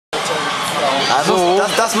Also,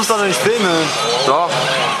 das muss doch nicht filmen. Doch.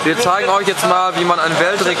 Wir zeigen euch jetzt mal, wie man einen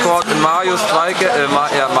Weltrekord in Mario Strikers,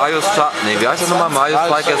 wie heißt das nochmal? Mario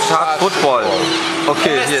Strikers Kart Football.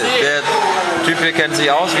 Okay, hier, der Typ hier kennt sich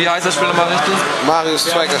aus. Wie heißt das Spiel nochmal richtig? Mario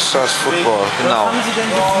Strikers Kart Football. Genau.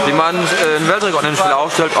 Wie man einen Weltrekord in dem Spiel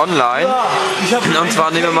aufstellt online. Und zwar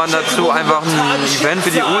nehmen wir dazu einfach ein Event für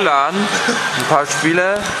die LAN, ein paar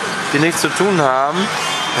Spiele, die nichts zu tun haben.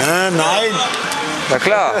 Nein. Na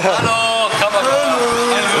klar. Hallo,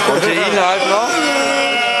 Und der Inhalt noch.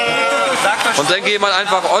 Und dann geht man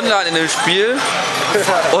einfach online in dem Spiel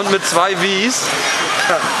und mit 2 Wies,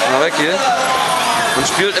 mal weg hier, und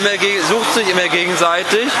spielt immer, sucht sich immer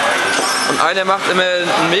gegenseitig und einer macht immer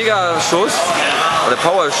einen Megaschuss oder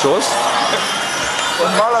Powerschuss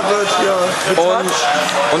Und Mahrla wird hier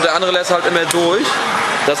und der andere lässt halt immer durch,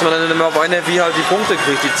 dass man dann immer auf einer Wie halt die Punkte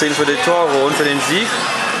kriegt, die 10 für die Tore und für den Sieg.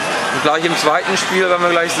 Und gleich im zweiten Spiel, werden wir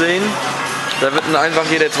gleich sehen, da wird dann einfach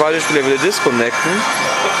hier der zweite Spieler wieder disconnecten.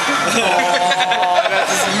 Oh,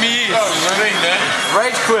 das ist mies.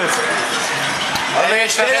 Rage Quit. Aber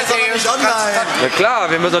jetzt steht das aber nicht online. Na klar,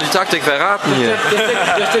 wir müssen doch die Taktik verraten hier.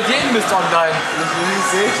 Der stellt jeden Mist online.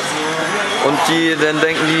 Und die, dann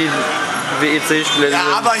denken die WEC-Spieler... Ja,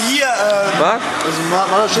 aber hier,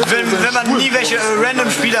 wenn man nie welche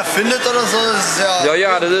Random-Spieler findet oder so, das ist ja...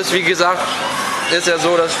 Ja, das ist wie gesagt, ist ja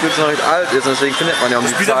so, dass das Spiel noch nicht alt ist, deswegen findet man ja um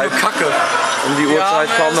die Zeit, um die Uhrzeit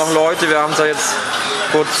kaum noch Leute. Wir haben es ja jetzt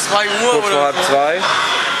kurz vor halb 2.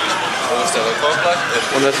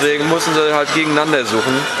 Und deswegen mussten sie halt gegeneinander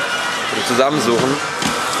suchen, oder zusammensuchen.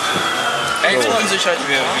 Ey, so. Unsicherheit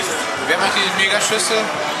wäre. Wer macht die Megaschüsse?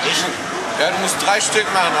 Ja, du musst 3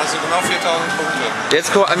 Stück machen, also genau 4000 Punkte.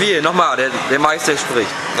 Jetzt kommt hier, nochmal, der Meister spricht.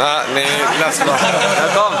 Na, nee, lass mal. Ja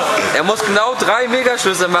komm, er muss genau 3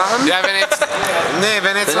 Megaschüsse machen. Ja, wenn jetzt... Nee,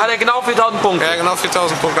 wenn jetzt... Dann hat er genau 4000 Punkte. Ja, genau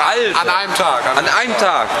 4000 Punkte. Alter. An einem Tag. An einem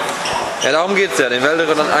Tag. Ja, darum geht's ja, den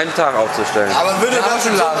Weltrekord an einem Tag aufzustellen. Aber würde das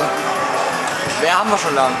schon laden? Wer haben wir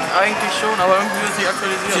schon lang? Eigentlich schon, aber irgendwie ist es nicht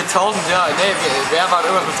aktualisiert. 4000, ja. Nee, wer war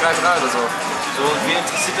irgendwas mit 3-3 oder so. So, und wie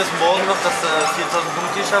interessiert das morgen noch, dass er 4000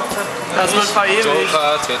 Punkte geschafft hat? Das wird verewigt.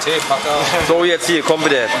 Joker, TT, Packer. So, jetzt hier, komm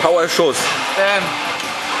bitte. Power-Schuss.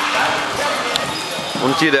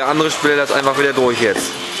 Und hier, der andere Spieler lässt einfach wieder durch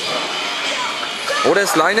jetzt. Oder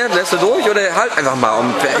ist Leine, lässt du durch oder halt einfach mal.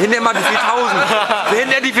 Und hinter mal die 4000.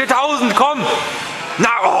 Hinter die 4000, komm. Na,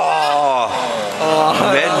 oh.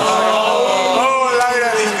 Mensch. Oh,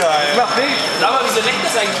 leider nicht geil. Sag mal, wieso lenkt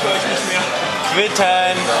das eigentlich bei euch nicht mehr?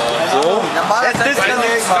 Quitten. So.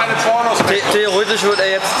 Keine Pornos mehr. Theoretisch wird er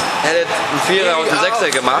jetzt einen Vierer und einen Sechser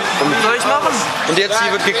gemacht. Soll ich machen? Und jetzt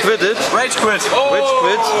hier wird gequittet. Rage Quit. Rage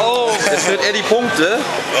Quit. Jetzt kriegt er die Punkte.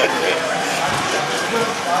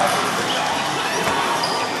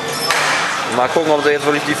 Mal gucken, ob sie jetzt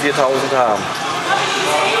wirklich die 4000 haben.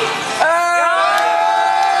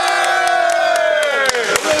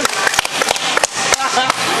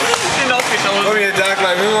 Komm hier,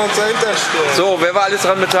 Darklight, wir müssen uns dahinter stellen. So, wer war alles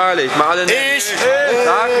dran beteiligt? Mal alle Darklight,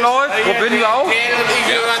 Robin auch? Also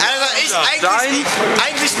ich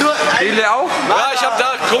eigentlich nur... Dele auch? Ja, ich hab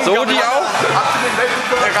da. Sodi auch?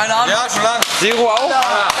 Keine Ahnung. Ja, schon lang. Zero auch?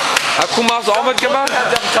 Akuma hast du auch mitgemacht?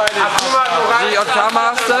 Die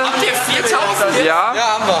Otama hast du? Habt ihr 4000? Ja. Ja,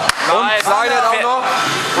 haben wir. Und Leine auch noch?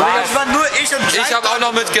 Das war nur ich und Ich habe auch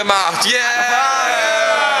noch mitgemacht. Yeah!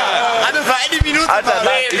 Also für eine Minute. Alter,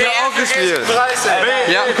 Ich habe auch gespielt.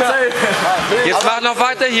 Ja. Jetzt mach noch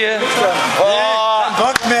weiter hier.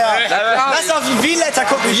 Bock mehr. Lass auf die V-Letter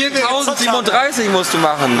gucken. 4037 musst du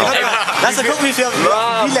machen noch. Lass mal gucken, wie viel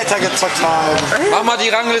V-Letter gezockt haben. Mach mal die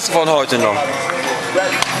Rangliste von heute noch.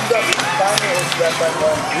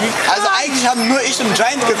 Also eigentlich haben nur ich und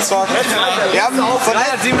Giant gezockt. Wir haben von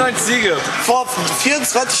 97 Siege. vor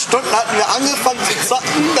 24 Stunden hatten wir angefangen zu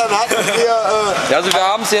zocken, dann hatten wir... Ja, also wir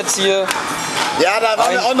haben es jetzt hier ja, da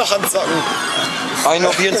waren wir auch noch am Zocken.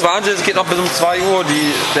 1:24 Uhr, es geht noch bis um 2 Uhr,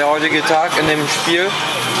 der heutige Tag in dem Spiel.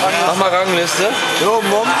 Mach mal Rangliste. Jo,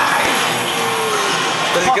 Mom.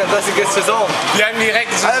 Das ist die Saison. Wir haben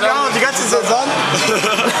direkt Also wir haben die ganze Saison.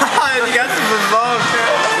 Die ganze Saison.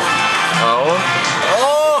 Oh.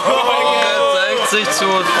 60 zu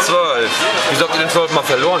 12. Wieso habt ihr den 12 mal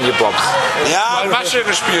verloren, ihr Bobs? Ja, Masche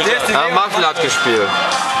gespielt. Ja, Mahrla hat gespielt.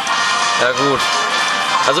 Ja gut.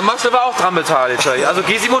 Also Mahrla war auch dran beteiligt. Also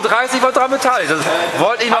G37 war dran beteiligt. Das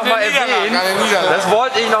wollte ich noch mal erwähnen. Das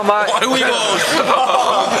wollte ich noch mal.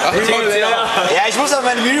 ja, Ja, ich muss aber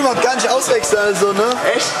meine Remote gar nicht auswechseln, also, ne?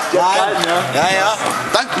 Echt? Ja.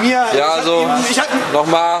 Dank mir. Ja, also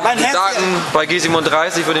nochmal mein die Herz- Daten bei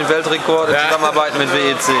G37 für den Weltrekord in Zusammenarbeit mit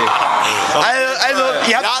WEC. Also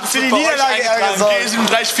ihr habt für die Niederlage gesorgt.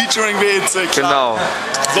 G37 featuring WEC. Genau.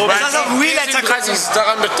 So, Das ist auf dem Wheelator gucken. ist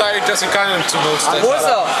daran beteiligt, dass wir keinen zu nutzen. Wo ist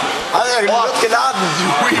er? Alter, wird geladen.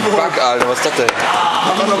 Fuck, Alter, was ist das denn?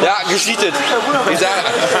 Ja, gescheatet.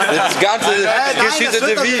 Das ganze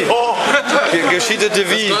gescheatete wie. Gescheatete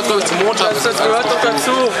wie. Das gehört doch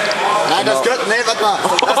dazu. Nein, das gehört. Nee, warte mal.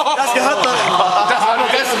 Das gehört noch.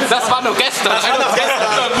 Das war nur gestern.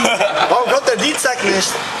 Warum kommt der Dienstag nicht?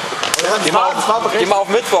 Geh mal auf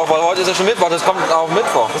Mittwoch, weil heute ist ja schon Mittwoch, das kommt auf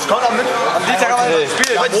Mittwoch. Das kommt am Dienstag haben wir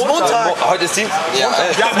Spiel. Heute ist Montag. Heute ist Dienstag.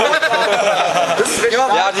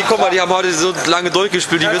 Ja, die, guck mal, die haben heute so lange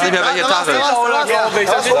durchgespielt, die wissen nicht mehr, welcher Tag ist.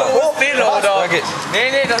 Das ist USB-Loader.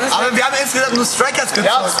 Nee, das ist. Aber wir haben insgesamt nur Strikers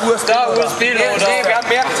gezockt. Da, USB-Loader. Nee, wir haben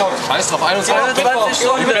mehr gezockt. Scheiß drauf, 21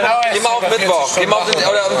 Stunden. Geh mal auf Mittwoch, geh mal auf den,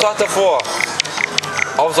 oder am Tag davor.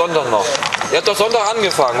 Auf Sonntag noch. Ihr habt doch Sonntag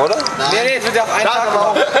angefangen, oder? Nee, es wird ja auf einen Tag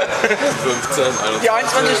gemacht. 15, 21. Die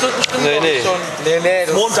 21 Stunden stimmen Nee. schon. Nee,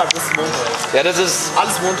 das Montag ist Montag. Ja, das ist.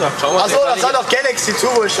 Alles Montag. Achso, das war doch Galaxy 2,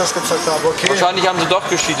 wo ich das gezockt habe. Okay. Wahrscheinlich haben sie doch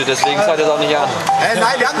gescheatet, deswegen zeigt das auch nicht an.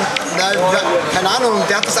 Nein, wir hatten. Keine Ahnung,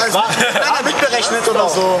 der hat das alles miteinander mitberechnet oder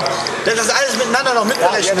so. Der hat das alles miteinander noch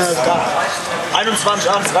mitberechnet.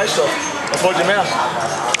 21 abends reicht doch. Was wollt ihr mehr?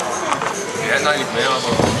 Wir hätten eigentlich mehr,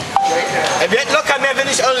 aber. Wir hätten locker mehr, wenn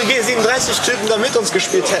nicht eure G37-Typen da mit uns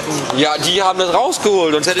gespielt hätten. Ja, die haben das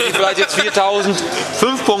rausgeholt, sonst hättet ihr vielleicht jetzt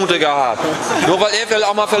 4005 Punkte gehabt. Nur weil er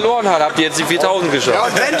auch mal verloren hat, habt ihr jetzt die 4000 geschafft. Ja,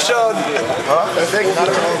 und wenn schon. Perfekt.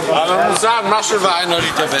 Aber man muss sagen, Marshall war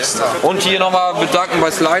eindeutig der Beste. Und hier nochmal bedanken bei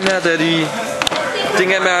Sliner, der die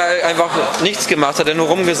Dinge immer einfach nichts gemacht hat, der nur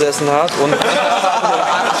rumgesessen hat und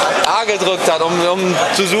A gedrückt hat, um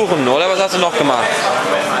zu suchen, oder? Was hast du noch gemacht?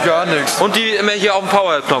 Gar nichts. Und die immer hier auf den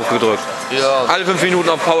Power-Knopf gedrückt. Ja. Alle 5 Minuten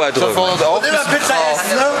auf Power drücken. Fordert auch Und immer Pizza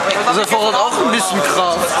essen, ne? das erfordert auch ein bisschen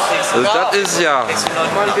Kraft. Das ist ja.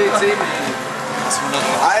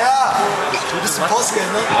 Ah ja. Du bist ein Postgeld,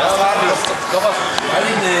 ne?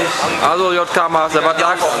 Also JK Master, was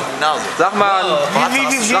sagst du? Sag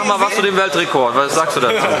mal was zu dem Weltrekord. Was sagst du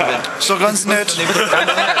dazu? Ist doch ganz nett.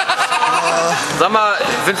 Sag mal,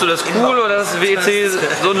 findest du das cool oder dass WEC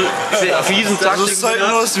so einen fiesen Das Taktik zeigt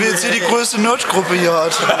nur, dass WEC die größte Nerdgruppe hier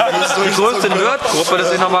hat. Die größte Nerdgruppe,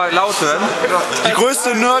 dass ich nochmal laut hören. Die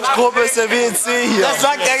größte Nerdgruppe ist der WEC hier. Das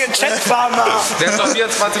sagt der Chatfarmer. Der ist noch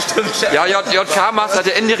 24 Stunden Chat. Ja, JK Master hat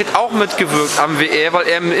ja indirekt auch mitgewirkt am WR, weil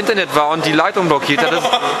er im Internet war und die Leitung blockiert hat,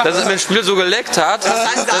 dass es im Spiel so geleckt hat,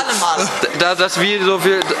 dass wir so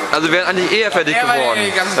viel, also wir wären eigentlich eher fertig geworden.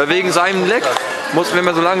 Wegen seinem Leck mussten wir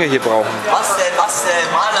mehr so lange hier brauchen. Was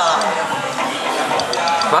denn, Mahrla?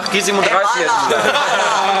 Mach G37 jetzt.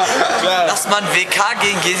 Lass mal ein WK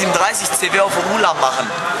gegen G37 CW auf Ulan machen.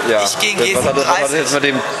 Ja. Ich gegen Was hat das jetzt G37. mit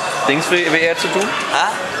dem Dings für WR zu tun? Hä?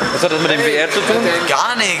 Was hat das mit dem WR zu tun?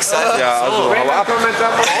 Gar nichts. Also Ja, also hau ab.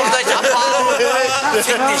 Haut euch abhauen.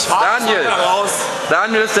 Fick dich,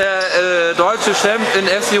 Daniel ist der deutsche Champ in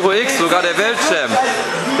F-Zero X, sogar der Weltchamp.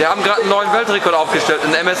 Wir haben gerade einen neuen Weltrekord aufgestellt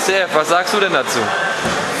in MSCF. Was sagst du denn dazu?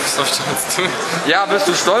 Was soll ich denn jetzt tun? Ja, bist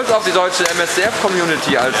du stolz auf die deutsche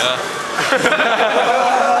MSCF-Community als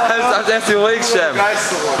F-Zero X-Champ?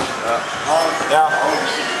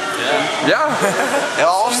 Ja.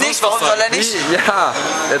 warum nicht? Warum soll er nicht? Ja,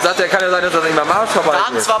 jetzt sagt er, kann ja sein, dass er nicht mal am Arsch vorbei Wir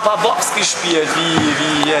haben ist. zwar ein paar Bobs gespielt,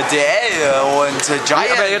 wie DL und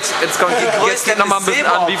Giant. Aber jetzt geht nochmal ein bisschen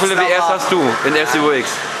an, wie viele WRs hast du in F-Zero X?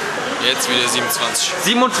 Jetzt wieder 27.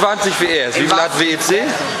 27 WRs. Wie viel hat WEC?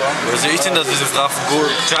 Was sehe ich denn, dass diese Fragen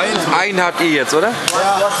Giant? Einen habt ihr jetzt, oder?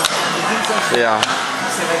 Ja.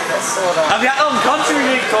 Aber wir hatten auch einen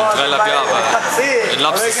Country-Rekord. 3,5 Jahre. In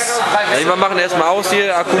Lapsis. Ja, wir machen erstmal aus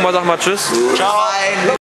hier. Akuma, sag mal Tschüss. Ciao.